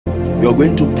You're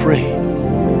going to pray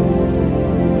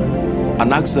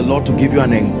and ask the Lord to give you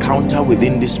an encounter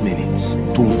within these minutes,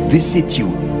 to visit you.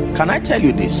 Can I tell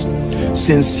you this?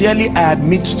 Sincerely, I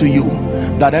admit to you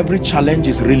that every challenge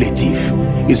is relative.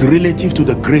 It's relative to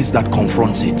the grace that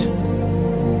confronts it.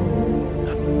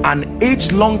 An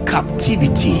age-long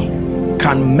captivity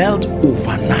can melt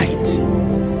overnight.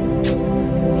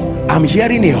 I'm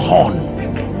hearing a horn.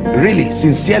 Really,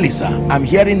 sincerely, sir, I'm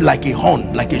hearing like a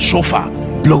horn, like a shofar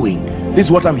blowing. This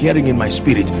is what I'm hearing in my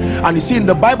spirit. And you see, in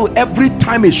the Bible, every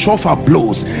time a shofar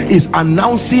blows is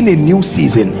announcing a new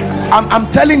season. I'm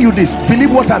telling you this,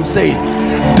 believe what I'm saying.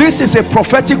 This is a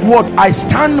prophetic word. I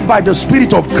stand by the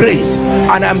spirit of grace,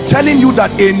 and I'm telling you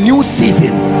that a new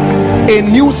season, a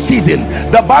new season.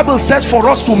 The Bible says for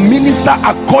us to minister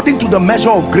according to the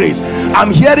measure of grace.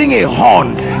 I'm hearing a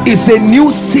horn. It's a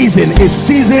new season, a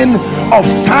season of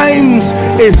signs,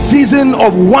 a season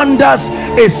of wonders,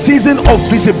 a season of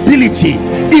visibility,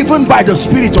 even by the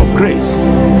spirit of grace.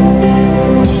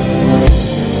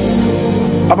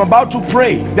 I'm about to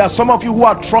pray. There are some of you who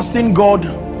are trusting God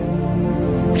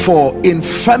for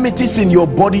infirmities in your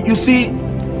body. You see,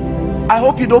 I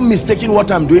hope you don't mistake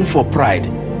what I'm doing for pride.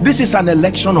 This is an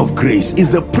election of grace. It's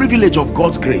the privilege of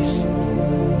God's grace.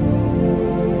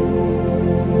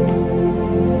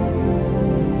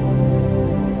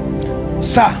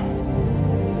 Sir,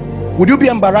 would you be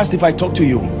embarrassed if I talk to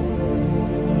you?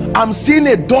 I'm seeing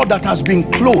a door that has been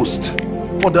closed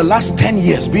for the last 10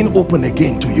 years being open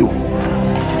again to you.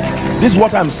 This is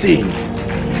what I'm seeing.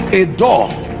 A door.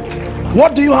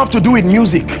 What do you have to do with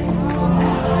music?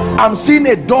 I'm seeing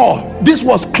a door. This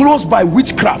was closed by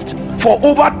witchcraft for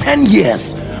over 10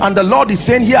 years, and the Lord is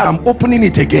saying, here, I'm opening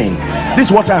it again. This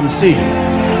is what I'm saying.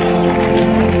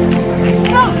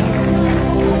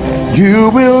 You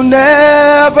will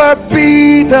never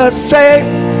be the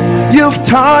same. You've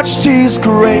touched His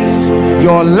grace.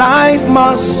 Your life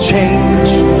must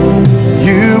change.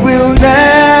 You will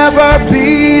never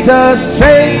be the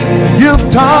same. You've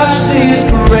touched His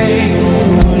grace.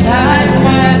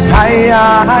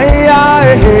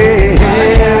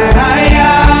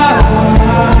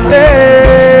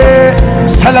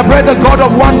 Celebrate the God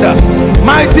of wonders.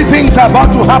 Mighty things are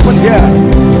about to happen here.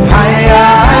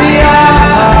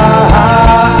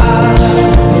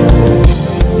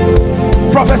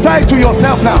 Prophesy to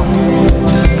yourself now.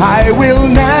 I will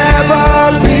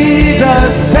never be the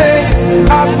same.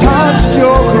 I've touched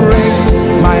your grace.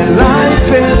 My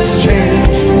life is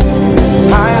changed.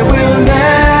 I will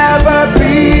never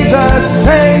be the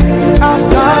same.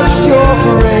 I've touched your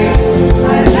grace.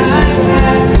 My life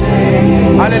has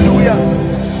changed. Hallelujah.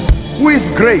 Who is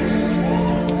grace?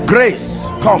 Grace,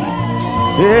 come.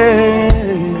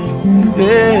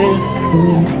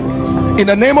 In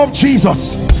the name of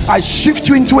Jesus, I shift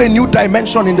you into a new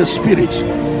dimension in the spirit.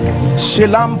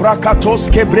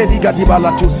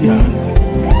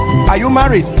 Are you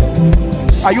married?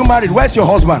 Are you married? Where's your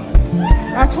husband?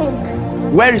 At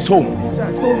home. Where is home? He's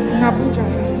at home in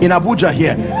Abuja. In Abuja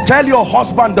here. Tell your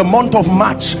husband the month of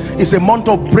March is a month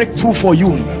of breakthrough for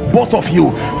you, both of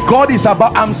you. God is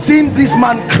about, I'm seeing this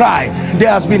man cry. There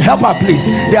has been, help her please,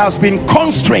 there has been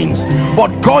constraints, but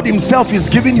God Himself is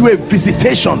giving you a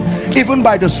visitation, even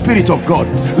by the Spirit of God.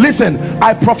 Listen,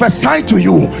 I prophesy to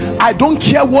you, I don't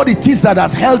care what it is that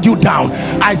has held you down.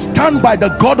 I stand by the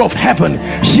God of heaven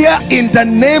here in the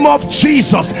name of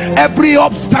Jesus. Every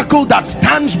obstacle that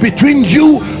stands between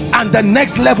you and the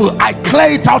next level, I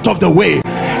clear it out of the way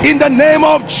in the name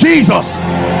of Jesus.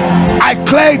 I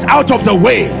clear it out of the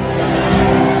way.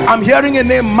 I'm hearing a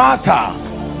name, Martha.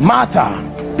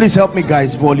 Martha, please help me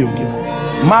guys, volume.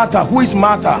 Martha, who is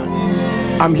Martha?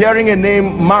 I'm hearing a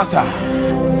name, Martha.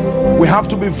 We have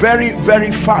to be very,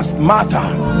 very fast.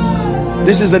 Martha,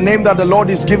 this is the name that the Lord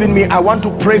is giving me. I want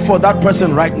to pray for that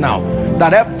person right now,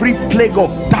 that every plague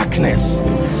of darkness,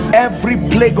 every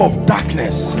plague of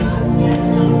darkness,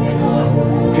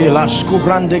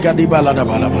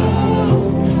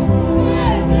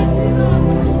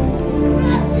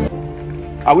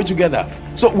 are we together?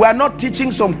 So we are not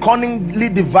teaching some cunningly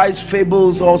devised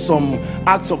fables or some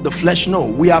acts of the flesh. No,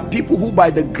 we are people who, by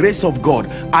the grace of God,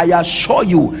 I assure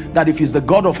you that if He's the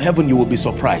God of heaven, you will be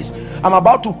surprised. I'm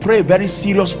about to pray a very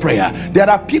serious prayer. There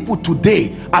are people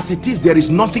today, as it is, there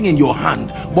is nothing in your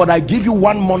hand, but I give you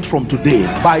 1 month from today,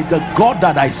 by the God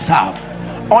that I serve,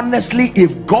 honestly,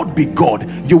 if God be God,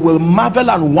 you will marvel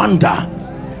and wonder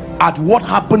at what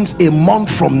happens a month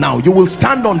from now. You will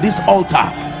stand on this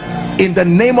altar in the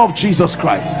name of Jesus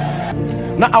Christ.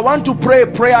 Now I want to pray a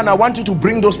prayer, and I want you to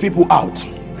bring those people out.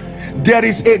 There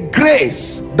is a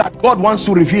grace that God wants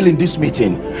to reveal in this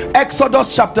meeting.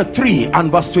 Exodus chapter 3 and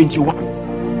verse 21.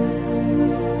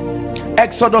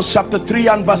 Exodus chapter 3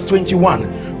 and verse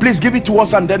 21. Please give it to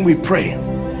us and then we pray.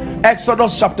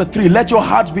 Exodus chapter 3. Let your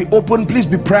hearts be open. Please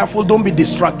be prayerful. Don't be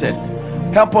distracted.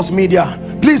 Help us, media.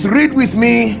 Please read with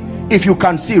me if you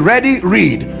can see. Ready?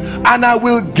 Read. And I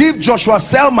will give Joshua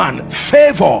Selman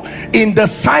favor in the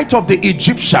sight of the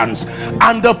Egyptians,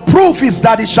 and the proof is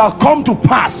that it shall come to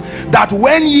pass that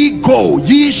when ye go,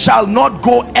 ye shall not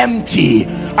go empty.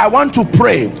 I want to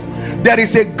pray. There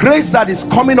is a grace that is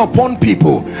coming upon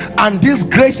people, and this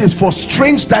grace is for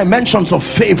strange dimensions of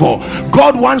favor.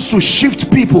 God wants to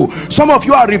shift people. Some of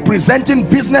you are representing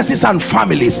businesses and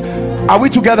families. Are we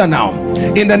together now?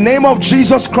 In the name of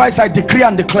Jesus Christ, I decree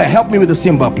and declare. Help me with the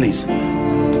symbol, please.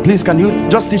 Please, can you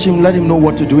just teach him, let him know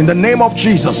what to do. In the name of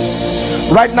Jesus,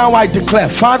 right now I declare,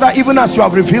 Father, even as you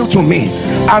have revealed to me,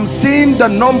 I'm seeing the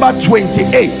number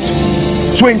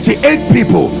 28. 28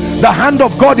 people. The hand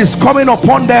of God is coming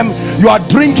upon them. You are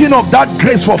drinking of that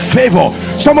grace for favor.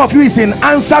 Some of you is in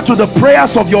answer to the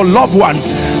prayers of your loved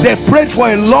ones. They prayed for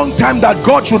a long time that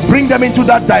God should bring them into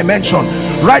that dimension.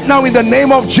 Right now, in the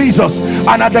name of Jesus,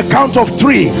 and at the count of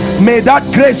 3, may that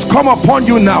grace come upon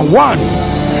you now. 1,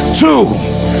 2,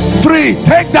 3.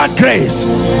 Take that grace.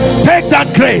 Take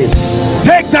that grace.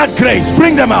 Take that grace.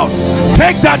 Bring them out.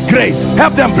 Take that grace.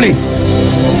 Help them, please.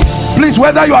 Please,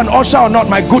 whether you're an usher or not,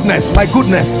 my goodness,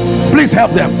 please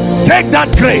help them. Take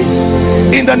that grace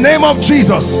in the name of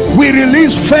Jesus. We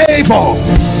release favor.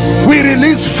 We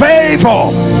release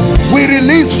favor. We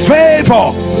release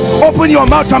favor. Open your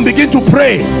mouth and begin to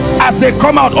pray. As they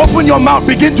come out, open your mouth,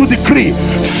 begin to decree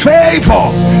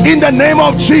favor in the name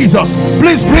of Jesus.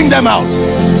 Please bring them out.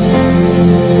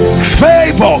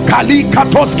 Favor.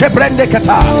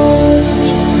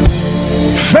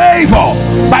 Favor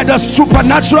by the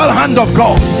supernatural hand of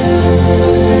God.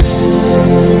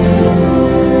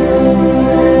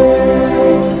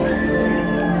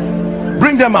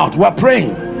 Bring them out. We're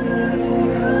praying.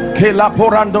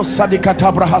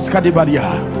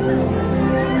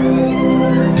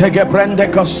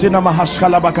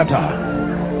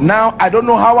 Now I don't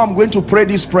know how I'm going to pray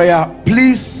this prayer.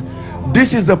 Please,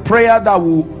 this is the prayer that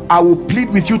I will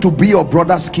plead with you to be your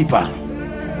brother's keeper.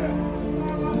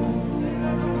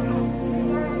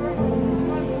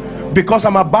 Because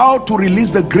I'm about to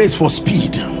release the grace for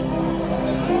speed.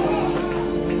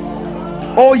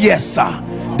 Oh yes, sir,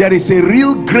 there is a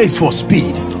real grace for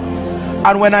speed.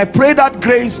 And when I pray that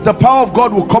grace, the power of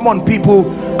God will come on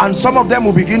people, and some of them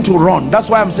will begin to run. That's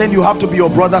why I'm saying you have to be your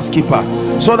brother's keeper,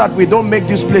 so that we don't make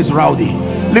this place rowdy.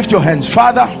 Lift your hands.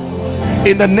 Father,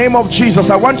 in the name of Jesus,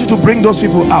 I want you to bring those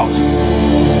people out.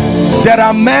 There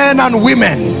are men and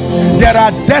women, there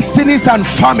are destinies and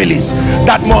families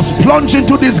that must plunge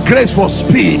into this grace for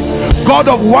speed. God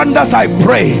of wonders, I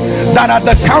pray that at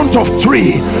the count of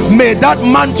 3, may that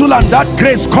mantle and that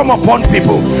grace come upon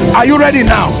people. Are you ready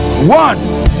now? 1,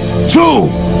 2,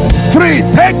 3.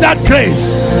 Take that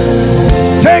grace.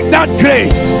 Take that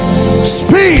grace.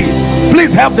 Speed.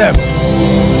 Please help them.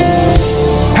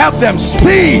 Help them.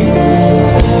 Speed.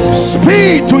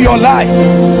 Speed to your life.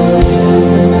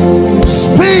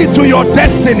 Speed to your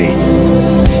destiny.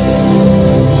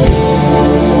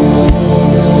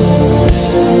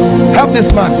 Help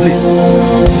this man, please.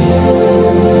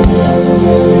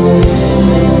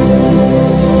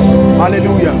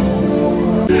 Hallelujah.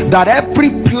 That every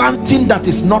planting that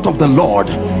is not of the Lord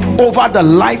over the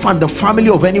life and the family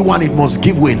of anyone, it must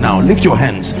give way now. Lift your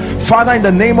hands. Father, in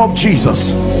the name of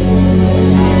Jesus,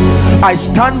 I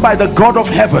stand by the God of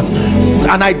heaven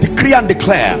and I decree and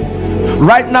declare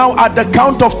right now, at the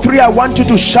count of 3, I want you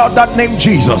to shout that name,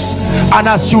 Jesus. And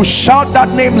as you shout that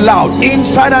name loud,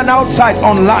 inside and outside,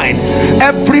 online,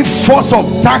 every force of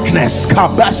darkness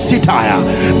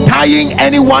tying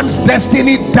anyone's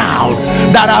destiny down,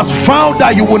 that has vowed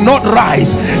that you will not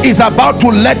rise, is about to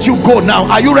let you go now.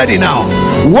 Are you ready now?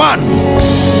 1,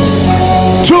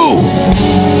 2,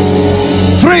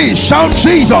 3. Shout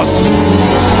Jesus.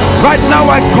 Right now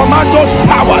I command those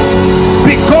powers,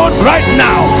 be gone right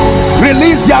now.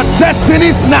 Release their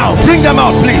destinies now. Bring them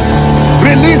out, please.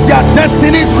 Release their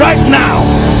destinies right now.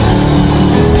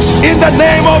 In the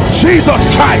name of Jesus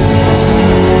Christ,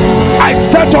 I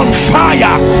set on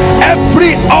fire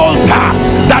every altar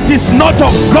that is not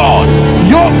of God.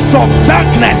 Yokes of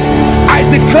darkness, I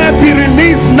declare, be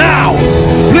released now.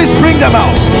 Please bring them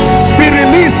out. Be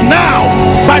released now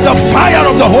by the fire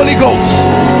of the Holy Ghost.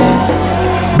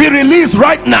 Be released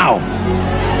right now.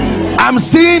 I'm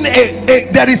seeing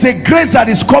there is a grace that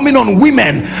is coming on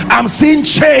women. I'm seeing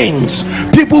chains,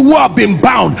 people who have been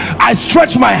bound. I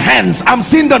stretch my hands. I'm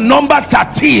seeing the number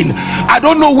 13. I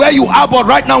don't know where you are, but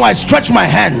right now I stretch my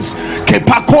hands. In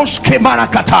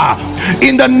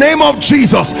the name of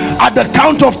Jesus, at the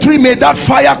count of 3, may that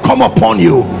fire come upon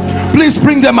you. Please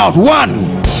bring them out. 1,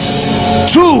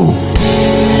 2,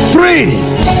 3.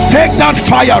 Take that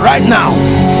fire right now.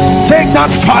 Take that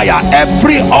fire.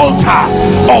 Every altar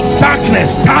of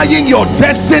darkness tying your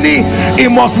destiny, it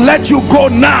must let you go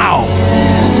now.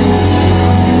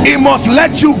 It must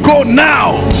let you go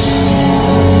now.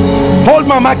 Hold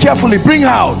mama carefully. Bring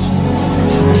out.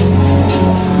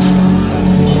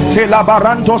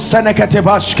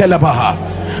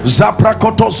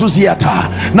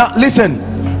 Now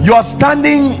listen, you are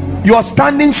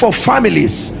standing for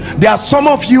families. There are some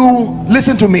of you,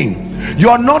 listen to me, you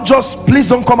are not just, please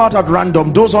don't come out at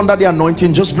random. Those under the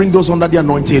anointing, just bring those under the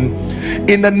anointing.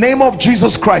 In the name of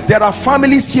Jesus Christ, there are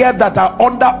families here that are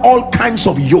under all kinds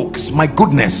of yokes. My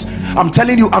goodness, I'm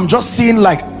telling you, I'm just seeing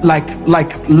like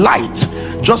light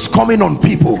just coming on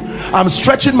people. I'm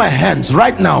stretching my hands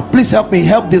right now. Please help me,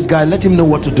 help this guy, let him know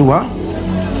what to do.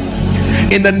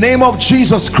 In the name of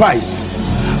Jesus Christ,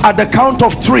 at the count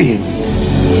of 3,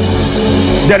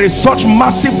 there is such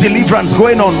massive deliverance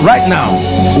going on right now.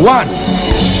 1,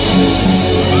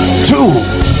 2,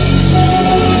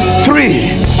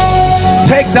 3.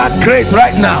 Take that grace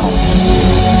right now.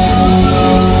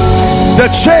 The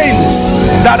chains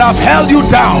that have held you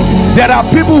down, there are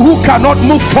people who cannot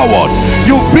move forward.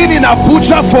 You've been in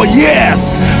Abuja for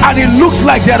years and it looks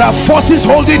like there are forces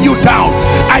holding you down.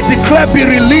 I declare, be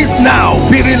released now,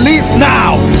 be released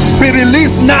now, be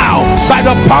released now by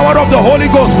the power of the Holy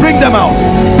Ghost. Bring them out.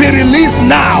 Be released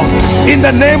now in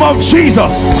the name of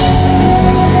Jesus.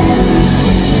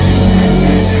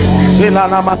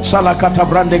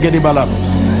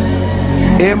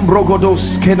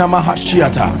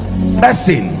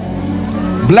 Blessing,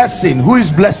 blessing. Who is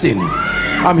blessing?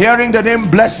 I'm hearing the name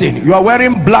Blessing. You are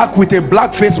wearing black with a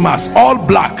black face mask. All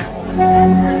black,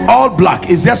 all black.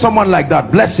 Is there someone like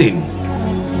that? Blessing.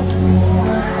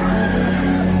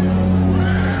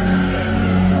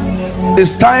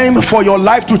 It's time for your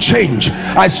life to change.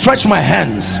 I stretch my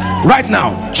hands right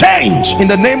now. Change in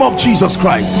the name of Jesus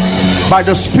Christ by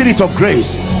the Spirit of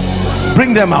grace.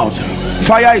 Bring them out.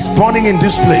 Fire is burning in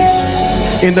this place.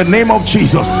 In the name of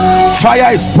Jesus,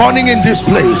 fire is burning in this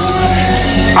place.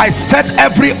 I set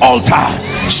every altar.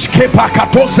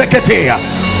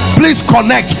 Please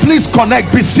connect, please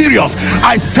connect, be serious.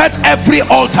 I set every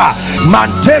altar.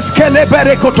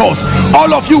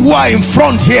 All of you who are in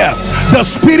front here, the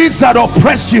spirits that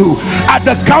oppress you, at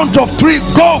the count of 3,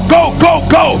 go, go, go,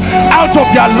 go out of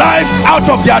their lives, out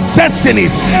of their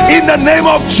destinies, in the name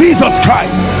of Jesus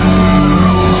Christ.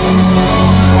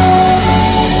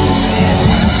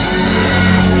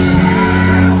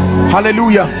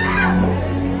 Hallelujah.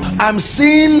 I'm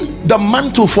seeing the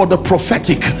mantle for the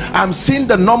prophetic. I'm seeing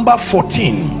the number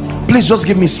 14. Please just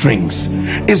give me strings.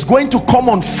 It's going to come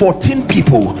on 14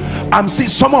 people. I'm seeing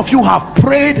some of you have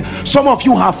prayed, some of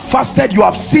you have fasted, you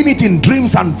have seen it in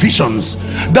dreams and visions.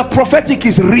 The prophetic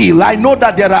is real. I know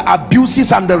that there are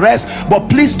abuses and the rest, but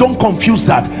please don't confuse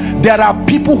that. There are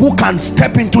people who can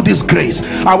step into this grace.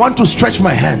 I want to stretch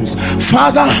my hands.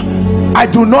 Father, I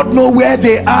do not know where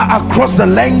they are across the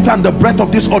length and the breadth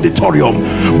of this auditorium,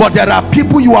 but there are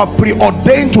people you have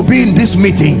preordained to be in this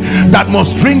meeting that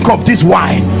must drink of this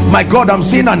wine. My God, I'm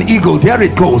seeing an eagle. There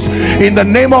it goes. In the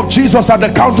name of Jesus, at the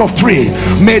count of 3,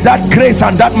 may that grace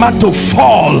and that mantle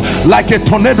fall like a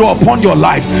tornado upon your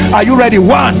life. Are you ready?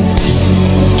 1,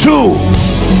 2,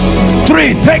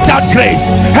 3. Take that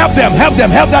grace. Help them, help them,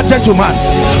 help that gentleman.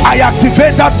 I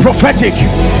activate that prophetic.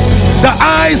 The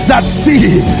eyes that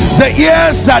see, the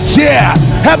ears that hear.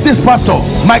 Help this pastor.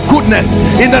 My goodness,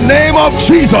 in the name of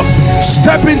Jesus,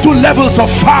 step into levels of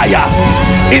fire.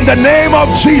 In the name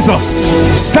of Jesus,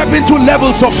 step into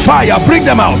levels of fire. Bring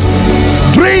them out.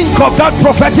 Drink of that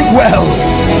prophetic well.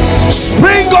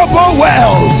 Spring up all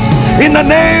wells in the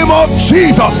name of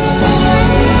Jesus.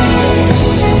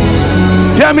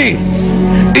 Hear me.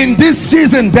 In this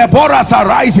season, Deborahs are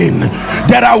rising.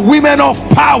 There are women of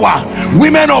power,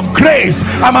 women of grace.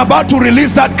 I'm about to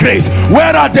release that grace.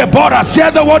 Where are Deborahs?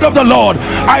 Hear the word of the Lord.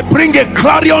 I bring a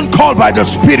clarion call by the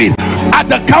Spirit. At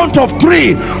the count of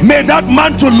 3, may that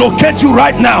mantle locate you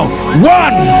right now.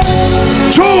 1,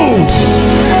 2,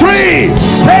 3.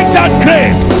 Take that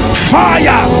grace.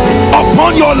 Fire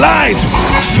upon your life.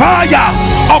 Fire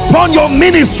upon your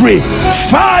ministry,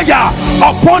 fire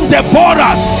upon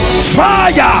Deborahs,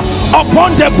 fire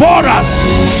upon Deborahs,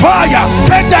 fire.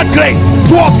 Take that grace,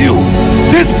 two of you,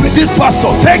 this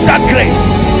pastor, take that grace,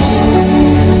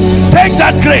 take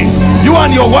that grace, you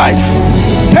and your wife,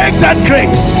 take that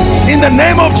grace in the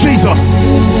name of Jesus.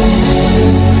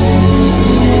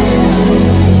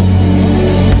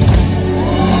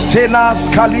 Senas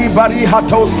kalibari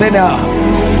hato sena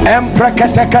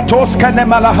empreketekatos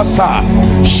kanemalahasa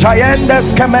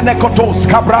shayendes kemenekotos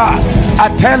kabra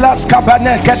atelas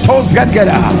kabaneketos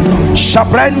gengera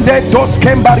shabrende dos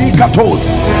kembarikatos.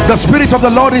 The Spirit of the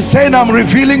Lord is saying, I'm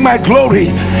revealing my glory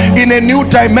in a new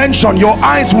dimension. Your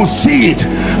eyes will see it.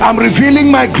 I'm revealing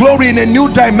my glory in a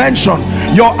new dimension.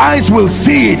 Your eyes will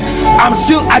see it.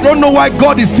 I don't know why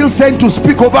God is still saying to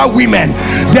speak over women.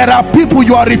 There are people,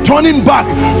 you are returning back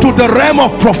to the realm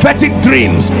of prophetic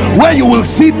dreams where you will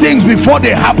see things before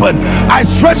they happen. I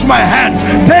stretch my hands.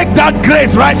 Take that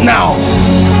grace right now.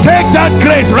 Take that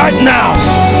grace right now.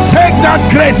 Take that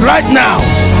grace right now.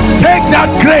 Take that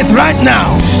grace right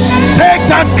now. Take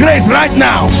that grace right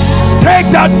now.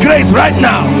 Take that grace right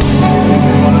now.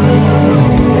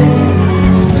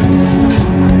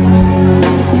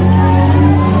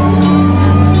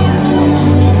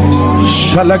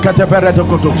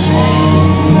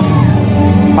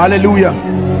 Hallelujah.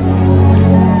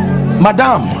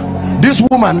 Madam, this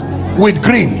woman with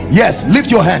green, yes, lift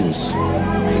your hands.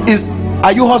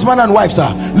 Are you husband and wife,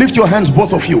 sir? Lift your hands,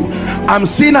 both of you. I'm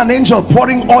seeing an angel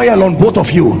pouring oil on both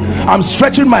of you. I'm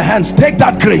stretching my hands. Take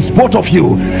that grace, both of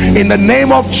you, in the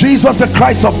name of Jesus the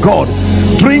Christ of God.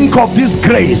 Drink of this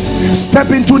grace.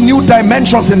 Step into new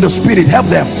dimensions in the Spirit. Help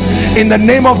them in the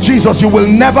name of Jesus. You will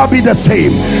never be the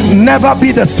same. Never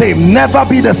be the same. Never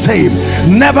be the same.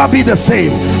 Never be the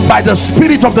same. By the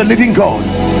Spirit of the living God.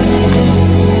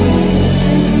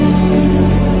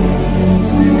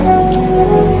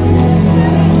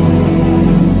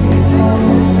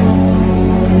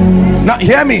 Now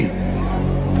hear me.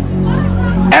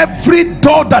 Every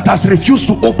door that has refused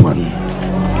to open,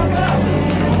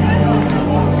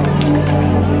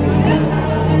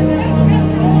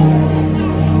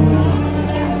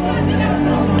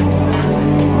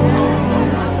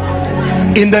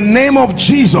 in the name of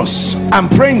Jesus, I'm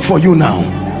praying for you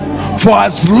now. For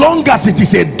as long as it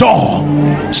is a door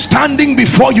standing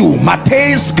before you,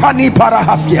 Mateus Kani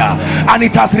Parahasya, and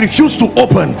it has refused to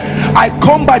open, I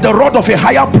come by the rod of a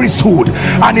higher priesthood,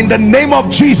 and in the name of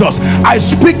Jesus, I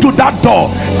speak to that door.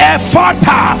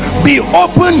 Ephata, be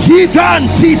open hither and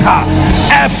thither.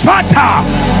 Ephata,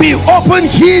 be open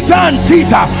hither and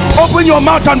thither. Open your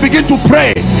mouth and begin to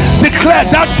pray. Declare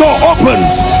that door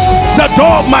opens. The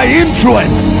door of my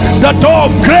influence, the door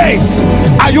of grace.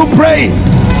 Are you praying?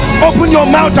 Open your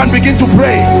mouth and begin to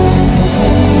pray.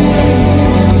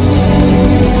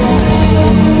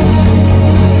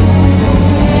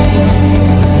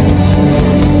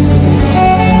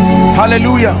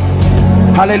 Hallelujah.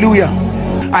 Hallelujah.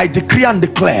 I decree and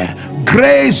declare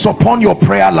grace upon your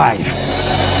prayer life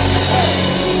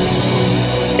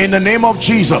in the name of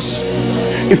Jesus.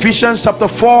 Ephesians chapter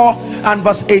 4 and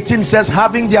verse 18 says,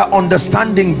 having their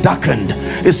understanding darkened,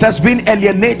 it says, being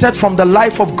alienated from the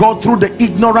life of God through the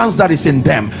ignorance that is in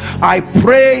them. I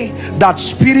pray that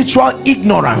spiritual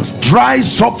ignorance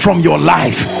dries up from your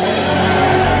life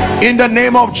in the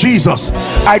name of Jesus.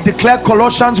 I declare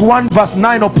Colossians 1 verse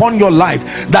 9 upon your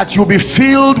life, that you'll be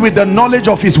filled with the knowledge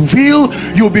of his will,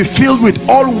 you'll be filled with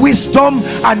all wisdom,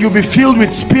 and you'll be filled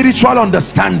with spiritual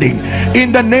understanding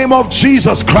in the name of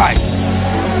Jesus Christ.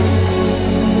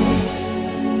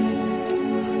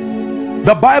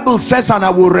 The Bible says, and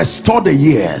I will restore the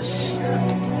years,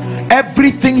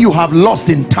 everything you have lost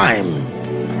in time.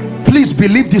 Please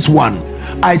believe this one.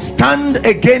 I stand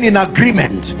again in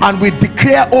agreement, and we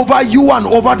declare over you and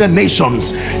over the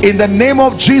nations, in the name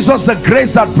of Jesus, the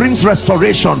grace that brings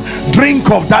restoration.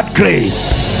 Drink of that grace.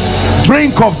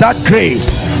 Drink of that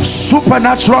grace.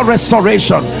 Supernatural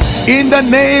restoration in the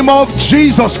name of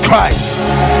Jesus Christ.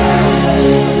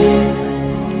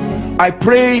 I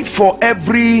pray for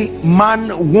every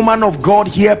man, woman of God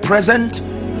here present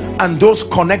and those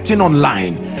connecting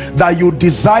online, that you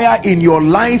desire in your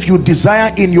life, you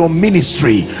desire in your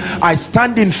ministry. I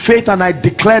stand in faith and I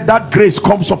declare that grace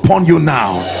comes upon you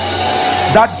now.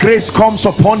 That grace comes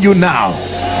upon you now.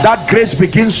 That grace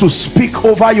begins to speak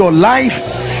over your life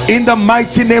in the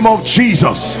mighty name of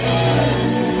Jesus.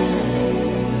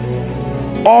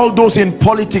 All those in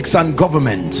politics and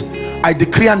government, I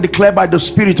decree and declare by the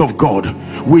Spirit of God,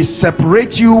 we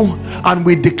separate you and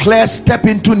we declare, step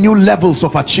into new levels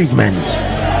of achievement.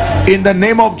 In the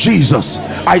name of Jesus,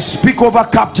 I speak over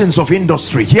captains of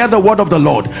industry. Hear the word of the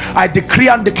Lord. I decree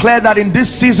and declare that in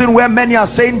this season where many are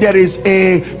saying there is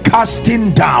a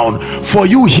casting down, for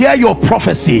you, hear your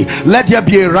prophecy. Let there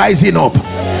be a rising up.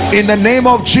 In the name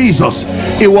of Jesus.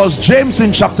 It was James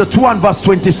in chapter 2 and verse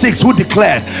 26 who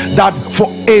declared that for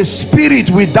a spirit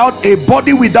without a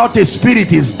body, without a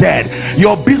spirit, is dead.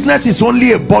 Your business is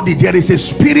only a body. There is a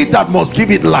spirit that must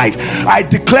give it life. I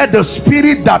declare the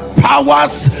spirit that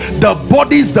powers the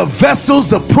bodies, the vessels,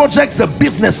 the projects, the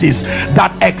businesses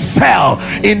that excel,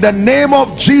 in the name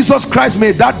of Jesus Christ,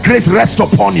 may that grace rest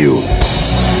upon you.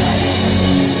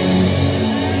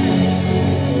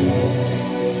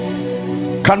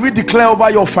 Can we declare over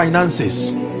your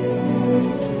finances?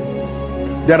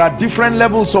 There are different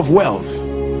levels of wealth,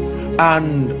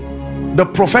 and the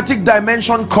prophetic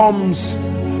dimension comes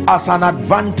as an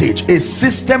advantage, a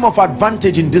system of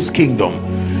advantage in this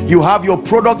kingdom. You have your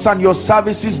products and your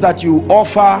services that you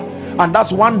offer, and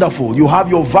that's wonderful. You have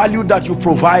your value that you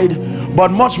provide,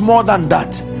 but much more than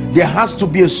that, there has to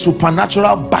be a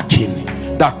supernatural backing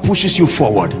that pushes you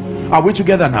forward. Are we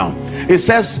together now? It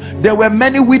says there were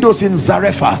many widows in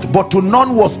Zarephath, but to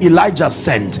none was Elijah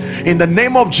sent. In the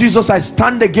name of Jesus, I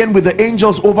stand again with the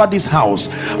angels over this house,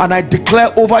 and I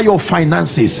declare over your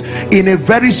finances in a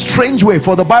very strange way.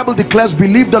 For the Bible declares,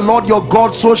 believe the Lord your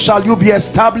God, so shall you be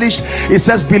established. It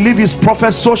says, believe his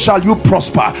prophets, so shall you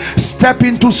prosper. Step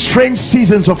into strange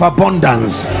seasons of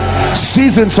abundance,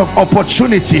 seasons of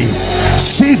opportunity,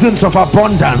 seasons of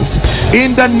abundance,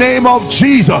 in the name of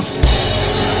Jesus.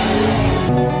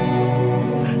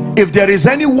 If there is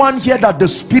anyone here that the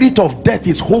spirit of death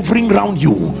is hovering around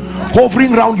you,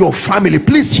 hovering around your family,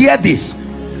 please hear this,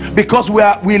 because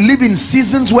we live in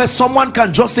seasons where someone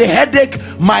can just say headache,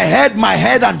 my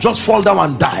head, and just fall down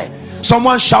and die.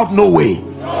 Someone shout no way.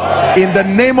 In the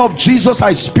name of Jesus,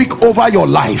 I speak over your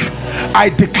life. I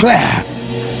declare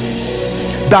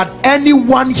that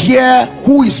anyone here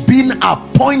who is being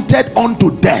appointed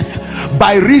unto death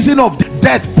by reason of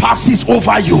death passes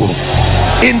over you.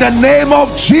 In the name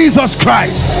of Jesus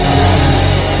Christ.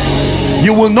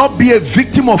 You will not be a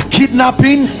victim of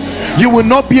kidnapping. You will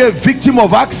not be a victim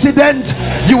of accident.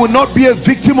 You will not be a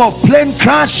victim of plane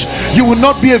crash. You will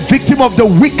not be a victim of the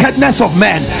wickedness of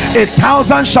men.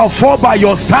 1,000 shall fall by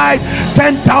your side,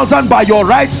 10,000 by your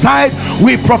right side.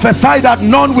 We prophesy that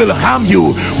none will harm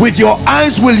you. With your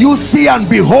eyes will you see and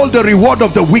behold the reward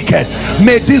of the wicked.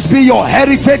 May this be your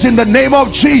heritage in the name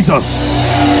of Jesus.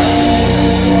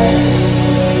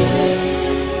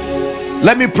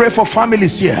 Let me pray for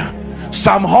families here.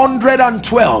 Psalm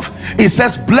 112, it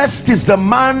says, blessed is the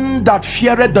man that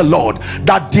feareth the Lord,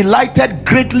 that delighted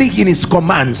greatly in his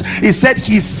commands. He said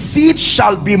his seed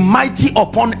shall be mighty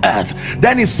upon earth.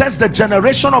 Then it says the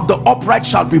generation of the upright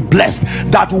shall be blessed,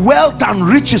 that wealth and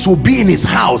riches will be in his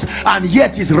house, and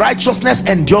yet his righteousness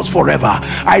endures forever.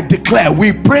 I declare,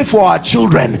 we pray for our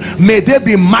children, may they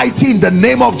be mighty in the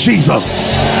name of Jesus.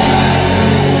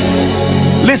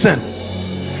 Listen,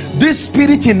 this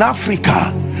spirit in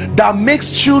Africa that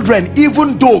makes children,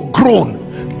 even though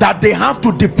grown, that they have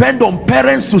to depend on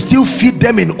parents to still feed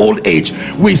them in old age,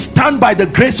 we stand by the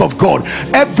grace of God.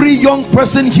 Every young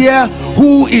person here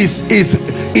who is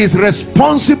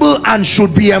responsible and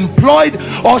should be employed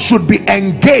or should be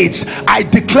engaged, I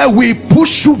declare we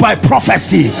push you by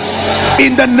prophecy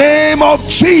in the name of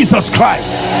Jesus Christ.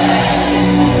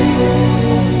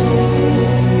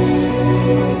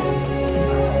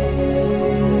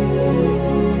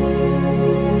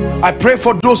 I pray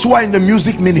for those who are in the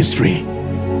music ministry.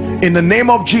 In the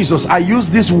name of Jesus, I use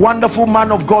this wonderful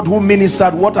man of God who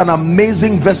ministered. What an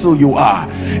amazing vessel you are.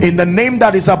 In the name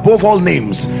that is above all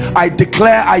names, I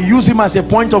declare, I use him as a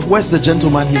point of, where's the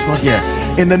gentleman? He's not here.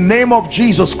 In the name of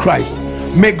Jesus Christ,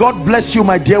 may God bless you,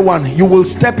 my dear one. You will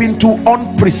step into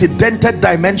unprecedented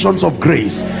dimensions of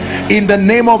grace in the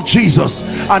name of Jesus.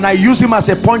 And I use him as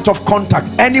a point of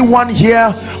contact. Anyone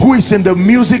here who is in the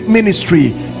music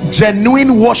ministry,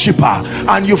 genuine worshiper,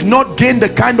 and you've not gained the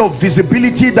kind of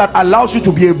visibility that allows you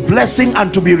to be a blessing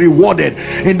and to be rewarded,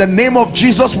 in the name of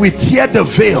Jesus, we tear the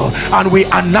veil and we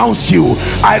announce you.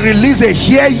 I release a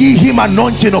hear ye him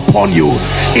anointing upon you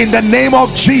in the name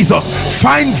of Jesus.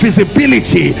 Find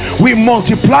visibility. We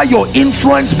multiply your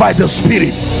influence by the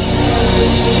Spirit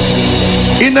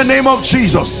in the name of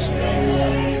Jesus.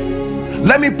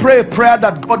 Let me pray a prayer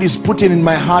that God is putting in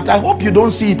my heart. I hope you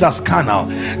don't see it as carnal.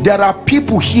 There are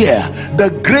people here, the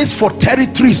grace for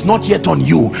territory is not yet on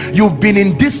you. You've been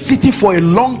in this city for a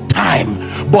long time,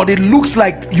 but it looks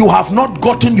like you have not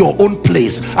gotten your own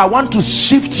place. I want to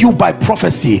shift you by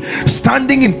prophecy,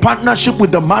 standing in partnership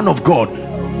with the man of God.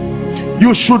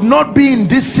 You should not be in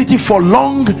this city for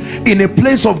long, in a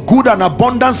place of good and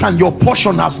abundance, and your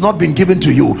portion has not been given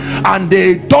to you. And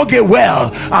they dug a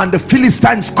well and the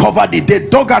Philistines covered it. They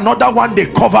dug another one, they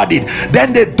covered it.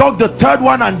 Then they dug the third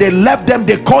one and they left them.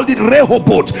 They called it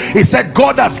Rehoboth. He said,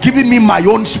 God has given me my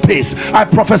own space. I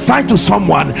prophesy to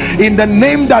someone in the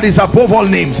name that is above all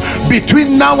names,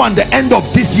 between now and the end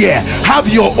of this year, have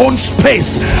your own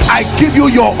space. I give you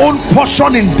your own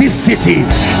portion in this city,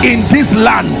 in this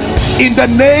land, in the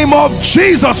name of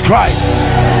Jesus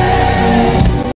Christ.